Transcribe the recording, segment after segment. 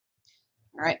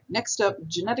All right, next up,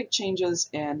 genetic changes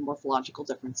and morphological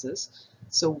differences.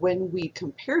 So when we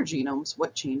compare genomes,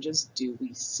 what changes do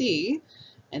we see?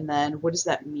 And then what does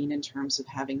that mean in terms of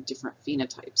having different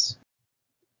phenotypes?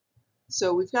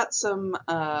 So we've got some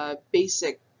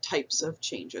basic types of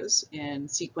changes in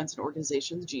sequence and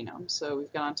organization's genome. So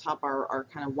we've got on top our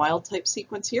kind of wild type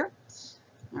sequence here.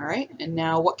 All right, and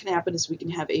now what can happen is we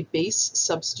can have a base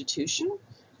substitution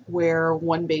where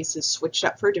one base is switched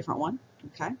up for a different one.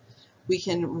 Okay. We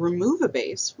can remove a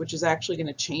base, which is actually going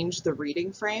to change the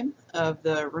reading frame of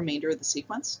the remainder of the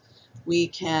sequence. We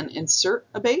can insert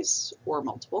a base, or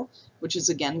multiple, which is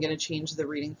again going to change the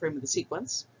reading frame of the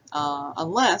sequence,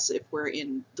 unless if we're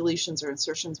in deletions or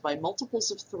insertions by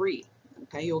multiples of 3.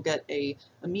 Okay, you'll get a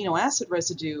amino acid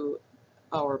residue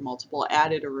or multiple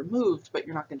added or removed, but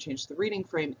you're not going to change the reading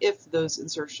frame if those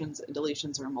insertions and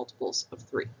deletions are multiples of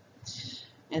 3.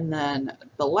 And then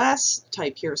the last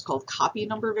type here is called copy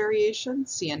number variation,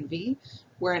 CNV,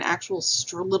 where an actual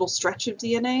little stretch of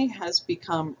DNA has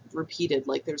become repeated.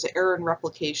 Like there's an error in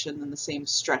replication and the same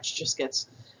stretch just gets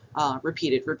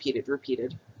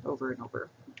repeated over and over.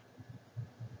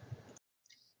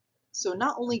 So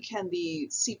not only can the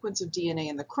sequence of DNA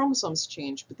in the chromosomes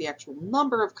change, but the actual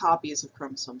number of copies of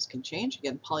chromosomes can change.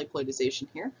 Again, polyploidization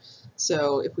here.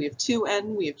 So if we have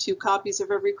 2N, we have 2 copies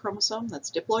of every chromosome. That's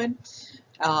diploid.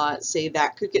 Say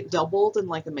that could get doubled in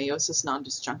like a meiosis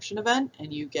non-disjunction event,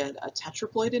 and you get a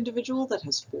tetraploid individual that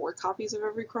has 4 copies of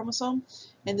every chromosome.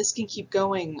 And this can keep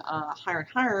going higher and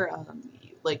higher.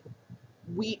 Like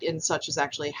wheat and such is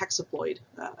actually a hexaploid.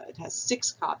 It has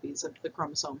 6 copies of the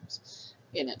chromosomes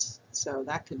in it, so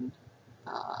that can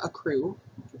accrue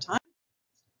over time.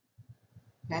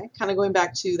 Okay, kind of going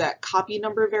back to that copy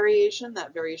number variation,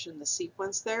 that variation in the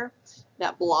sequence there,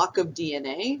 that block of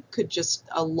DNA could just,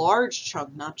 a large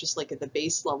chunk, not just like at the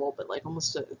base level, but like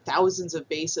almost thousands of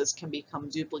bases can become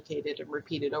duplicated and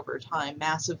repeated over time,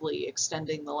 massively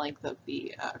extending the length of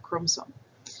the chromosome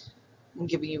and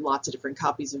giving you lots of different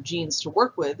copies of genes to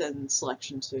work with and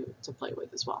selection to play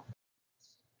with as well.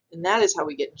 And that is how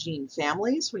we get gene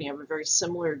families, when you have a very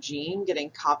similar gene getting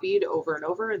copied over and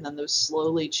over, and then those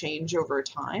slowly change over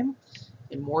time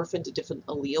and morph into different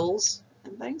alleles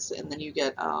and things. And then you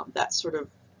get that sort of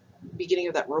beginning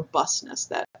of that robustness,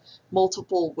 that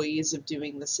multiple ways of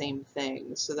doing the same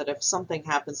thing, so that if something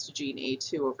happens to gene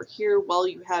A2 over here, well,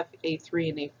 you have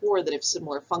A3 and A4 that have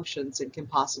similar functions and can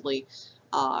possibly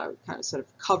kind of sort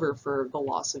of cover for the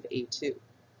loss of A2.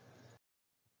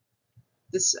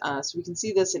 This, so we can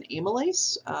see this in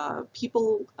amylase.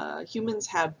 Humans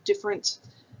have different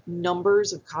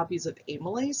numbers of copies of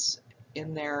amylase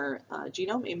in their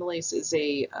genome. Amylase is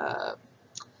a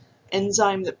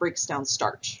enzyme that breaks down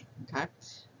starch. Okay,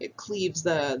 it cleaves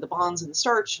the bonds in the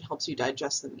starch and helps you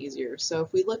digest them easier. So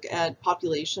if we look at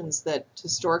populations that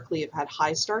historically have had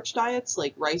high starch diets,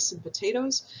 like rice and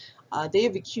potatoes, they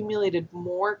have accumulated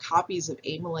more copies of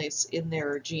amylase in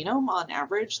their genome on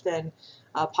average than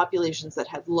populations that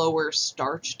had lower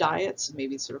starch diets,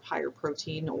 maybe sort of higher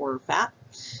protein or fat.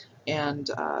 And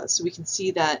so we can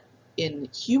see that in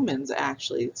humans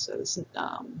actually, so this,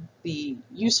 the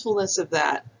usefulness of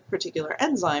that particular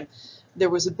enzyme, there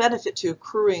was a benefit to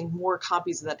accruing more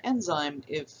copies of that enzyme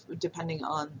if depending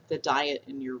on the diet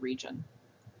in your region.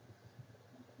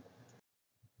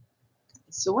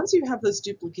 So once you have those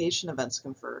duplication events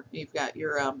confirmed, you've got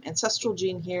your ancestral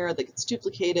gene here that gets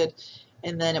duplicated,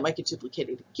 and then it might get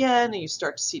duplicated again, and you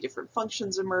start to see different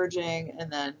functions emerging,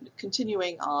 and then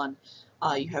continuing on,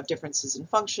 you have differences in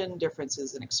function,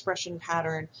 differences in expression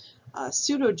pattern.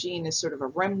 Pseudogene is sort of a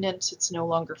remnant. It's no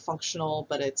longer functional,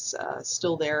 but it's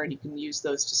still there, and you can use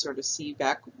those to sort of see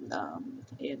back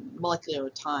in molecular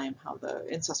time how the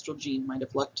ancestral gene might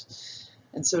have looked.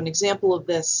 And so an example of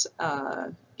this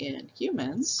in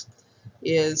humans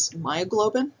is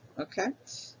myoglobin. Okay,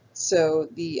 so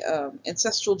the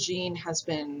ancestral gene has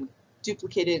been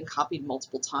duplicated and copied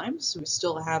multiple times. So we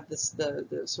still have this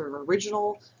the sort of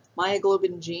original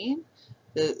myoglobin gene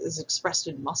that is expressed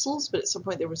in muscles, but at some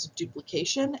point there was a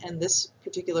duplication, and this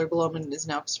particular globin is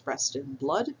now expressed in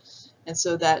blood. And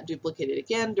so that duplicated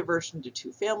again, diverged into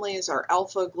 2 families, our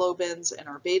alpha globins and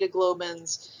our beta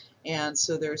globins. And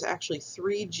so there's actually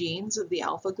 3 genes of the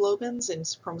alpha globins in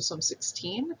chromosome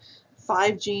 16,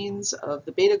 5 genes of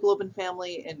the beta globin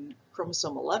family in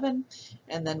chromosome 11,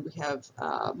 and then we have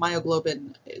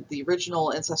myoglobin, the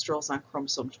original ancestral, is on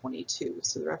chromosome 22.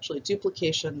 So there are actually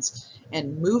duplications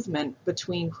and movement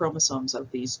between chromosomes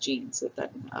of these genes that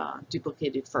then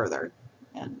duplicated further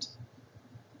and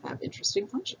have interesting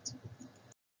functions.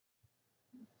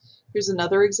 Here's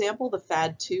another example, the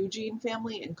FAD2 gene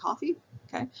family in coffee.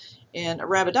 Okay, in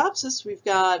Arabidopsis, we've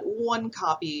got one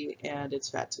copy and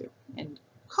it's FAD2. And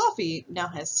coffee now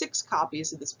has 6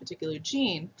 copies of this particular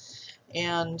gene,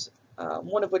 and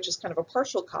one of which is kind of a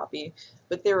partial copy,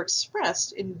 but they're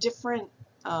expressed in different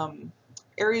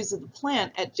areas of the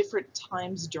plant at different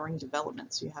times during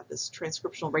development. So you have this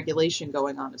transcriptional regulation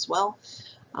going on as well.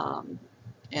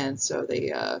 And so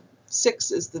the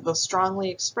 6 is the most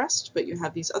strongly expressed, but you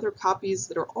have these other copies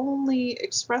that are only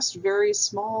expressed very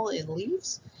small in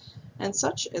leaves and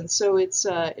such. And so it's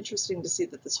interesting to see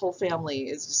that this whole family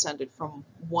is descended from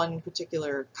one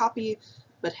particular copy,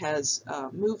 but has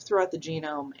moved throughout the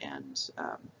genome and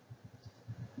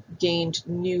gained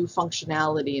new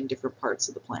functionality in different parts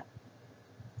of the plant.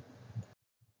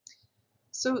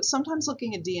 So sometimes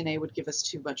looking at DNA would give us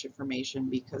too much information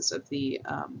because of the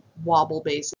wobble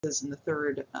bases in the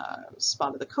third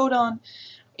spot of the codon,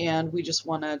 and we just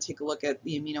want to take a look at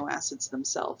the amino acids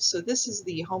themselves. So this is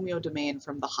the homeodomain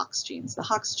from the Hox genes. The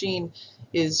Hox gene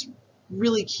is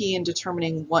really key in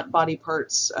determining what body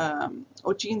parts,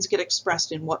 what genes get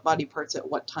expressed in what body parts at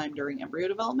what time during embryo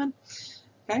development.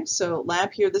 Okay, so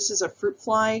lab here, this is a fruit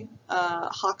fly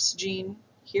Hox gene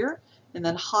here. And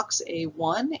then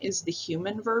HOX-A1 is the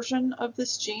human version of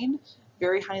this gene,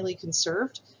 very highly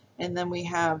conserved. And then we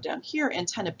have down here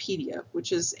Antennapedia,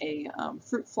 which is a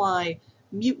fruit fly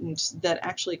mutant that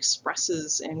actually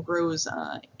expresses and grows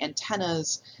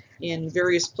antennas in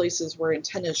various places where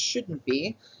antennas shouldn't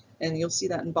be. And you'll see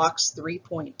that in box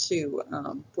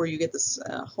 3.2, where you get this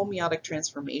homeotic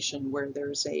transformation where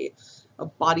there's a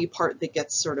body part that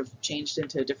gets sort of changed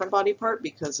into a different body part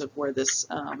because of where this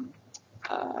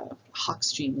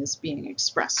Hox gene is being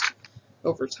expressed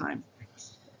over time.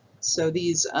 So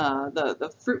these,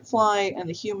 the fruit fly and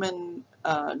the human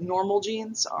normal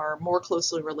genes are more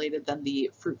closely related than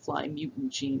the fruit fly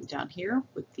mutant gene down here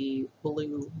with the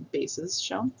blue bases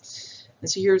shown. And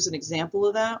so here's an example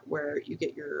of that where you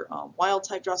get your wild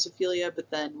type Drosophila, but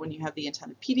then when you have the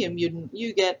Antennapedia mutant,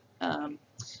 you get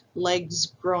legs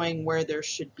growing where there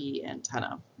should be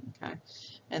antenna. Okay.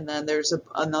 And then there's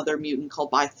another mutant called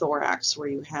bithorax where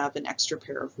you have an extra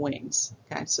pair of wings.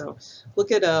 Okay, so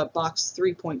look at box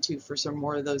 3.2 for some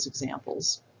more of those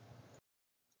examples.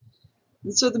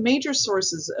 And so the major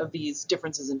sources of these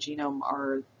differences in genome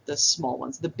are the small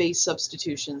ones, the base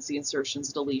substitutions, the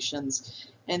insertions, deletions,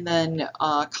 and then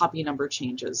copy number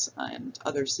changes and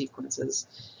other sequences.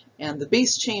 And the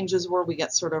base change is where we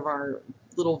get sort of our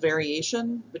little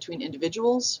variation between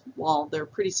individuals, while they're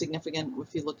pretty significant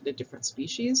if you look at a different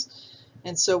species.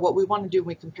 And so what we want to do when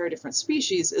we compare different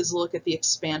species is look at the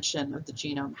expansion of the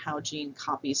genome, how gene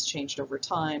copies changed over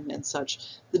time and such,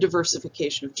 the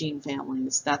diversification of gene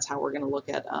families. That's how we're going to look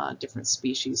at different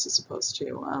species as opposed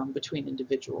to between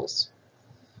individuals.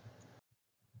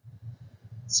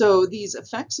 So these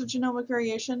effects of genomic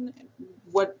variation,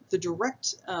 what the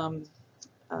direct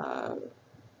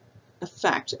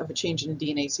effect of a change in a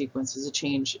DNA sequence is a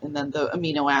change in then the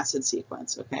amino acid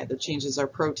sequence. Okay, the changes are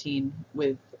protein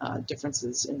with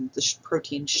differences in the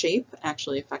protein shape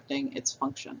actually affecting its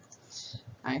function.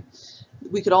 Okay.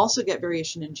 We could also get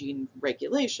variation in gene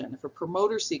regulation. If a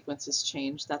promoter sequence is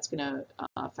changed, that's going to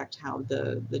affect how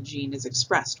the gene is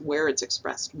expressed, where it's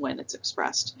expressed, when it's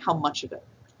expressed, how much of it.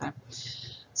 Okay.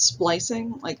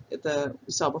 Splicing, like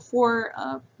we saw before,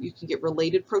 you can get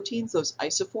related proteins, those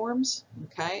isoforms,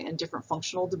 okay, and different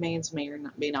functional domains may or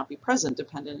may not be present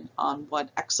depending on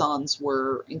what exons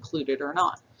were included or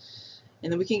not.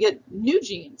 And then we can get new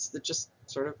genes that just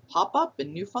sort of pop up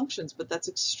in new functions, but that's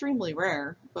extremely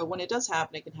rare. But when it does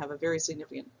happen, it can have a very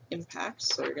significant impact.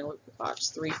 So you're going to look at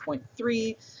box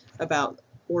 3.3 about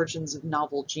origins of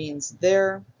novel genes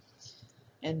there.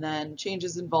 And then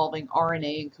changes involving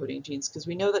RNA encoding genes, because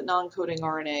we know that non-coding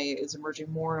RNA is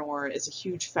emerging more and more as a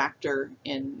huge factor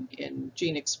in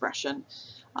gene expression.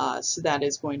 So that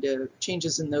is going to,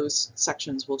 changes in those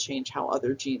sections will change how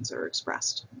other genes are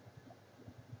expressed.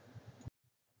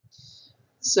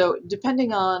 So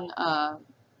depending on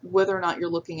whether or not you're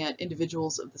looking at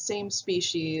individuals of the same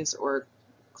species or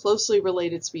closely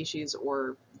related species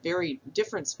or very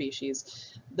different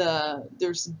species,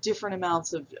 there's different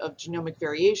amounts of genomic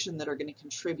variation that are going to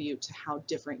contribute to how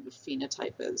different your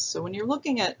phenotype is. So when you're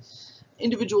looking at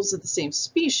individuals of the same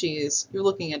species, you're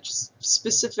looking at just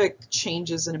specific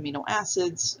changes in amino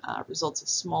acids, results of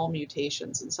small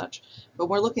mutations and such. But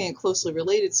when we're looking at closely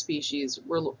related species,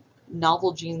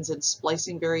 novel genes and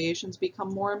splicing variations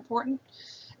become more important.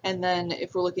 And then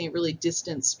if we're looking at really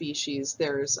distant species,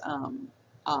 there's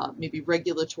maybe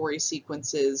regulatory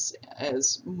sequences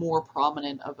as more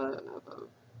prominent of a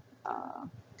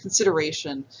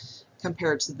consideration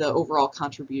compared to the overall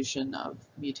contribution of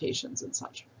mutations and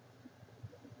such.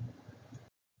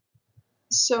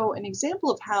 So an example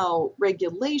of how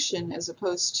regulation, as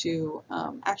opposed to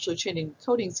actually changing the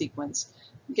coding sequence,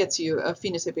 gets you a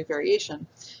phenotypic variation.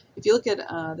 If you look at,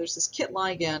 there's this KIT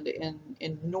ligand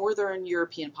in Northern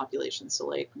European populations, so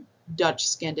like Dutch,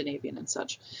 Scandinavian, and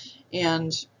such.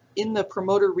 And in the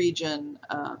promoter region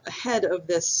ahead of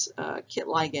this KIT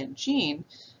ligand gene,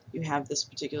 you have this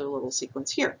particular little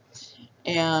sequence here.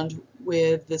 And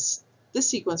with this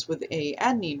sequence with a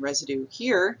adenine residue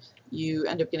here, you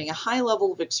end up getting a high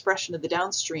level of expression of the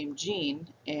downstream gene,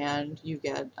 and you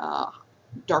get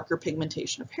darker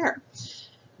pigmentation of hair.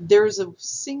 There's a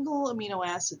single amino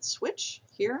acid switch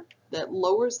here that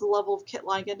lowers the level of KIT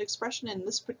ligand expression in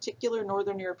this particular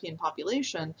Northern European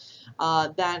population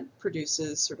that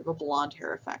produces sort of a blonde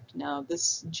hair effect. Now,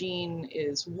 this gene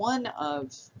is one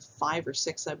of 5 or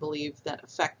 6, I believe, that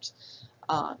affect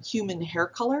human hair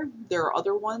color. There are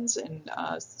other ones, and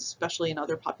especially in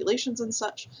other populations and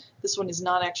such. This one is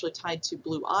not actually tied to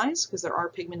blue eyes, because there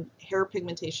are hair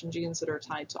pigmentation genes that are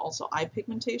tied to also eye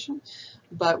pigmentation.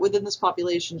 But within this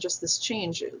population, just this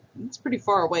change, it's pretty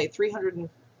far away,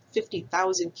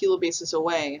 350,000 kilobases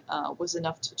away, was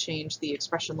enough to change the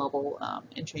expression level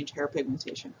and change hair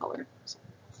pigmentation color.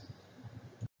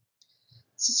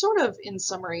 So sort of in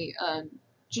summary,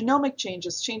 genomic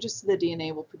changes to the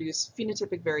DNA will produce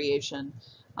phenotypic variation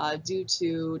due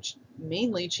to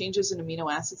mainly changes in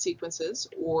amino acid sequences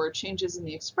or changes in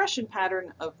the expression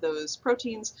pattern of those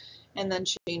proteins, and then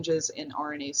changes in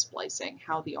RNA splicing,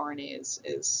 how the RNA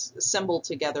is assembled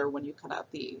together when you cut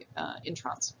out the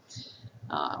introns.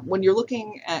 When you're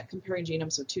looking at comparing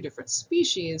genomes of 2 different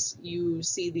species, you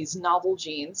see these novel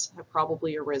genes have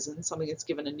probably arisen, something that's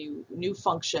given a new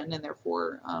function and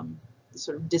therefore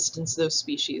sort of distance those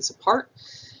species apart.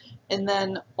 And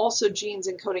then also genes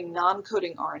encoding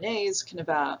non-coding RNAs can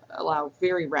allow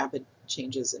very rapid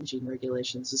changes in gene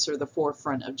regulations. It's sort of the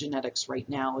forefront of genetics right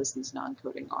now is these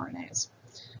non-coding RNAs.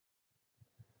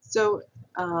 So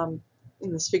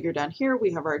in this figure down here,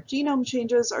 we have our genome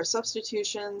changes, our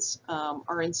substitutions,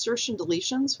 our insertion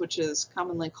deletions, which is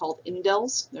commonly called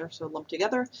indels. They're sort of lumped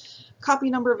together.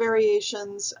 Copy number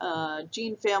variations,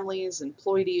 gene families, and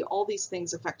ploidy, all these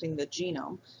things affecting the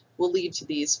genome will lead to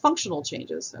these functional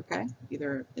changes, okay?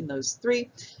 Either in those 3,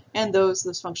 and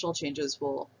those functional changes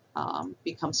will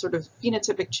become sort of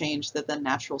phenotypic change that then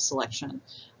natural selection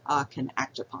can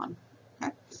act upon,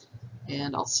 okay?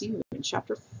 And I'll see you in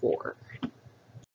chapter 4.